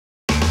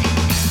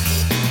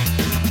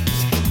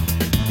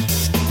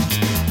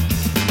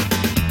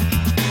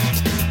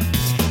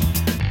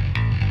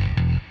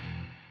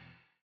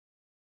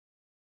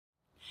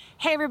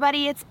Hey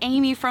everybody, it's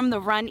Amy from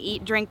the Run,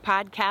 Eat, Drink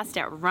podcast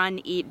at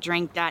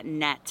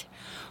runeatdrink.net.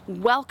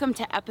 Welcome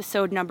to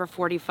episode number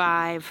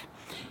 45.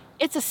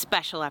 It's a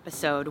special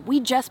episode. We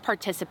just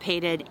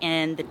participated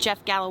in the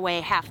Jeff Galloway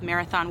Half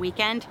Marathon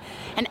weekend,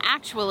 and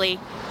actually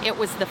it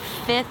was the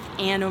 5th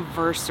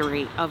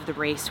anniversary of the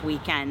race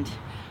weekend.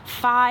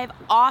 5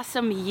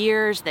 awesome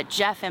years that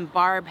Jeff and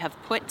Barb have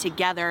put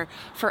together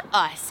for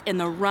us in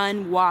the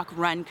Run, Walk,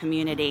 Run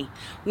community.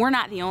 We're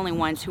not the only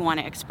ones who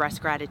want to express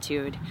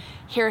gratitude.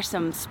 Here are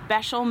some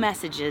special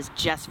messages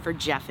just for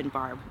Jeff and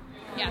Barb.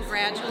 Yes.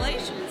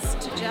 Congratulations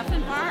to Jeff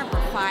and Barb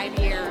for 5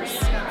 years.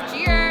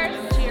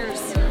 Cheers!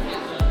 Cheers.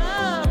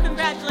 Oh,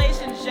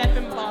 congratulations, Jeff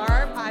and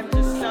Barb. I'm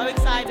just so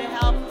excited to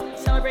help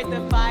celebrate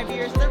the 5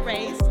 years of the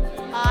race.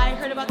 I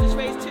heard about this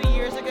race 2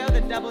 years ago,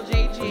 the Double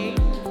JG,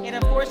 and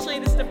unfortunately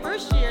this is the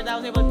first year that I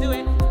was able to do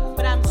it,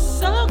 but I'm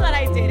so glad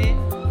I did it.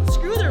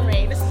 Screw the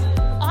rain, this is an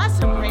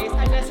awesome race.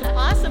 I met some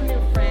awesome new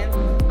friends.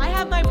 I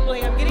have my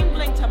bling, I'm getting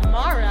bling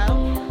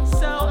tomorrow,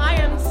 so I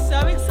am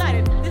so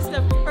excited. This is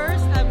the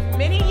first of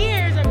many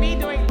years of me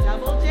doing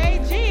Double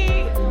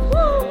JG.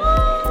 Woo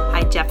woo!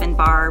 Hi Jeff and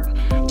Barb.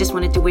 Just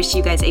wanted to wish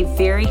you guys a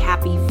very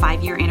happy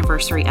 5-year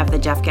anniversary of the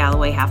Jeff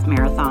Galloway Half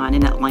Marathon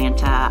in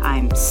Atlanta.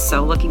 I'm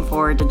so looking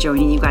forward to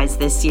joining you guys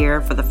this year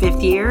for the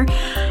 5th year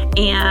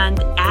and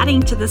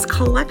adding to this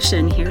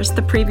collection. Here's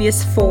the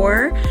previous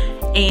 4,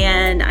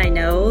 and I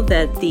know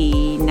that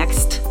the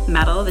next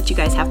medal that you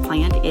guys have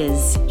planned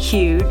is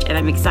huge and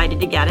I'm excited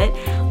to get it.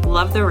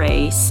 Love the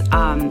race.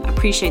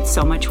 Appreciate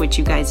so much what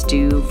you guys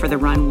do for the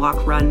Run,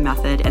 Walk, Run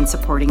method and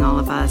supporting all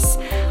of us.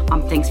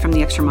 Thanks from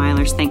the Extra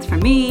Milers. Thanks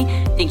from me.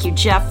 Thank you,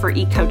 Jeff, for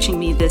e-coaching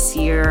me this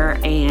year,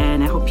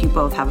 and I hope you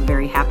both have a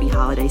very happy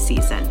holiday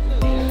season.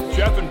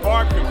 Jeff and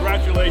Barb,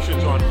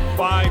 congratulations on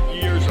 5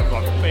 years of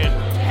a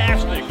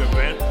fantastic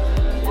event.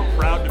 We're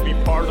proud to be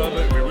part of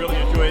it. We really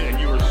enjoy it, and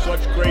you are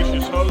such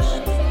gracious hosts.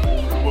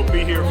 We'll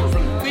be here for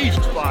at least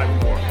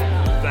 5 more.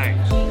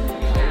 Thanks.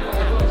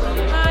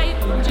 Hi,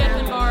 Jeff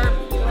and Barb.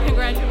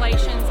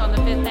 Congratulations on the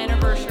 5th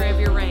anniversary of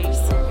your race.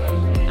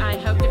 I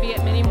hope to be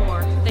at many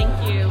more. Thank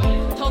you.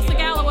 Tulsa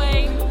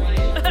Galloway.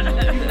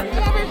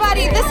 Hey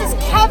everybody, this is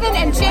Kevin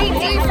and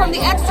JD from the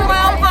Extra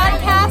Mile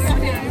podcast.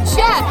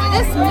 Jeff,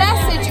 this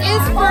message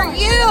is for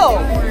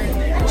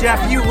you.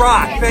 Jeff, you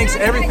rock. Thanks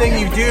for everything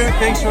you do.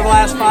 Thanks for the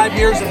last 5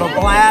 years of a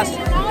blast.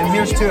 And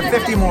here's to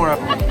 50 more of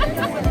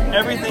them.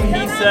 Everything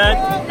he said,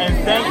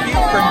 and thank you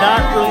for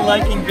not really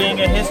liking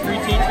being a history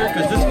teacher,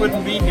 because this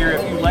wouldn't be here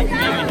if you liked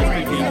being a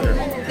history teacher.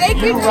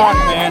 Thank you, rock,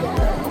 Jeff. man.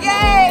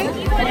 Yay!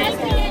 I just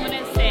want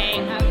to say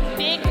a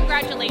big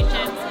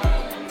congratulations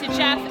to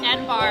Jeff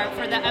and Barb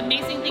for the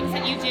amazing things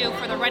that you do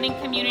for the running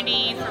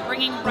community, for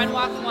bringing Run,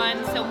 Walk,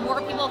 Run so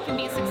more people can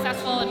be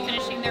successful in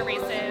finishing their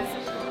races,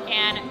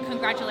 and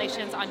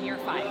congratulations on year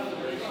 5.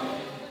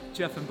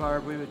 Jeff and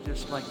Barb, we would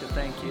just like to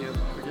thank you.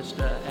 We're just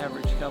an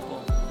average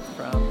couple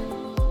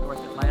from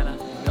North Atlanta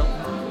and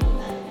Milton.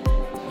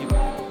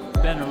 You've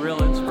been a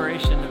real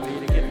inspiration to me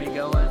to get me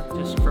going,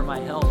 just for my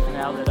health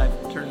now that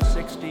I've turned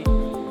 60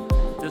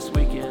 this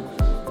weekend.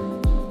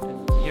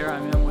 And here I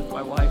am with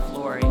my wife,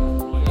 Lori.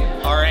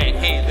 All right,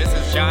 hey, this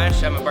is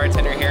Josh. I'm a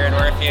bartender here at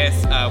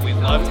Orpheus. We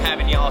loved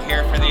having y'all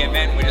here for the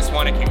event. We just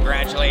want to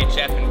congratulate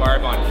Jeff and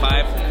Barb on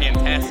 5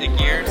 fantastic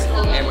years,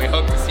 and we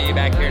hope to see you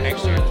back here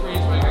next year.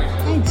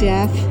 Hi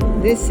Jeff,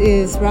 this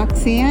is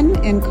Roxanne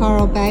and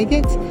Carl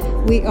Baggett.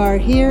 We are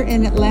here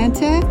in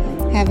Atlanta,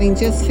 having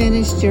just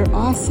finished your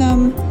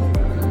awesome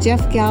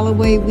Jeff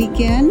Galloway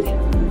weekend.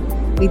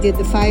 We did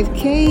the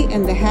 5K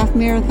and the half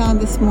marathon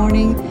this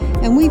morning,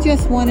 and we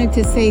just wanted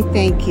to say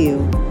thank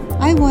you.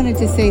 I wanted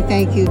to say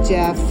thank you,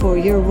 Jeff, for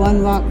your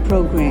Run Walk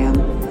program.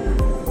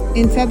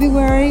 In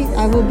February,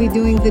 I will be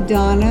doing the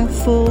Donna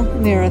Full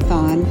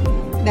Marathon.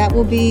 That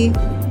will be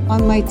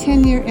on my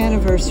 10-year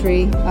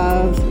anniversary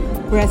of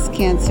breast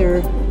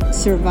cancer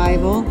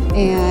survival,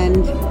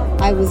 and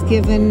I was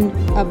given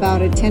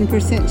about a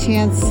 10%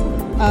 chance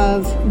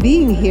of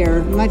being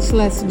here, much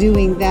less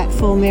doing that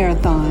full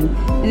marathon.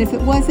 And if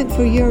it wasn't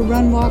for your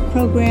Run Walk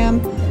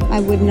program, I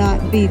would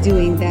not be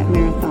doing that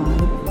marathon.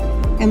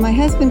 And my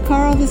husband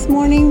Carl this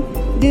morning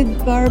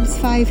did Barb's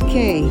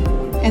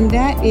 5K, and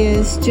that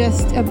is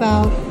just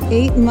about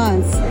 8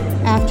 months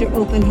after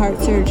open heart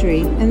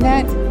surgery. And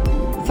that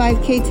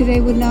 5K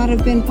today would not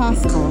have been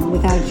possible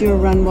without your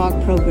Run Walk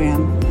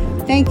program.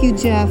 Thank you,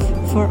 Jeff,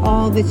 for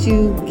all that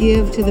you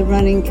give to the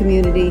running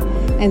community,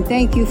 and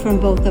thank you from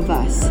both of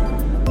us.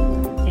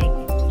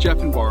 Jeff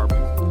and Barb,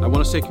 I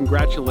want to say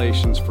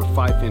congratulations for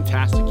 5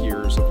 fantastic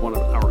years of one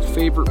of our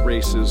favorite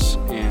races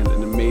and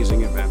an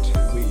amazing event.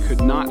 We could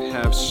not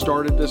have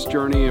started this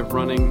journey of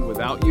running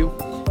without you,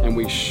 and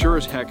we sure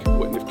as heck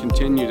wouldn't have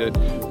continued it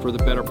for the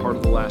better part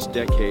of the last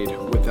decade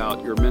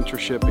without your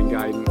mentorship and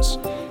guidance.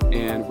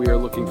 And we are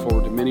looking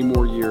forward to many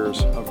more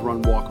years of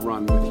Run, Walk,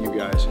 Run with you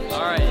guys. All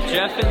right,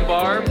 Jeff and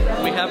Barb,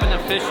 we haven't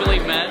officially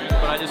met,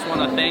 but I just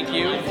want to thank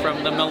you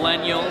from the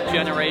millennial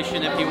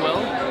generation, if you will.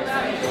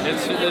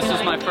 This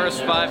is my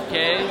first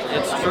 5K.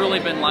 It's truly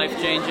been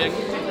life-changing.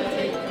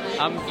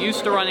 I'm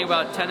used to running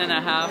about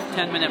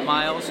 10-minute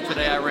miles.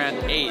 Today I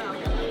ran 8.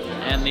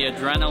 And the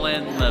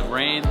adrenaline, the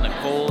rain, the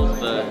cold,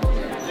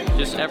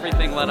 just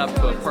everything led up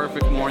to a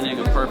perfect morning,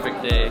 a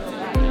perfect day.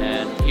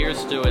 And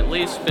here's to at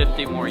least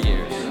 50 more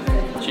years.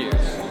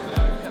 Cheers.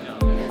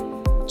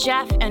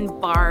 Jeff and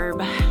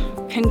Barb,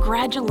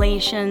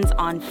 congratulations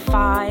on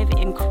 5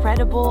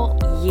 incredible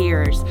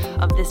years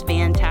of this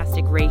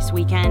fantastic race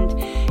weekend.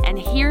 And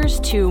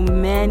here's to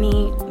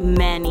many,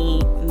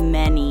 many,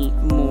 many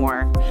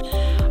more.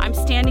 I'm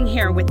standing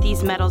here with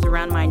these medals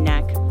around my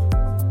neck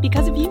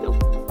because of you.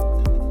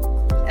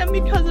 And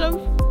because of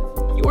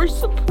your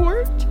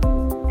support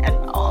and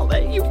all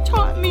that you've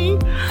taught me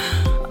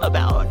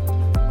about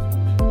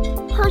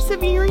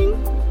persevering,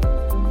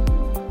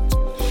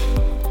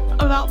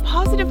 about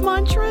positive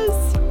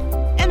mantras,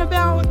 and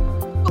about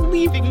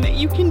believing that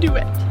you can do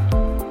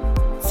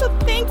it. So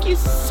thank you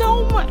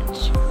so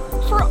much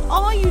for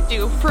all you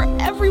do for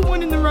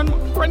everyone in the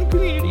run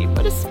community,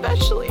 but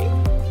especially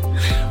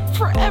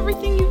for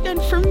everything you've done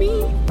for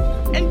me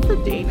and for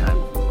Dana.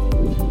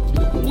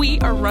 We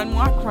are Run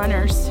Walk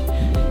Runners,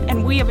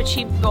 and we have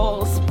achieved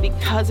goals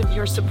because of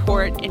your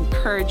support,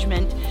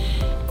 encouragement,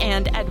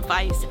 and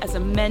advice as a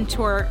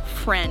mentor,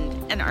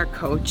 friend, and our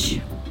coach.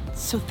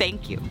 So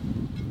thank you.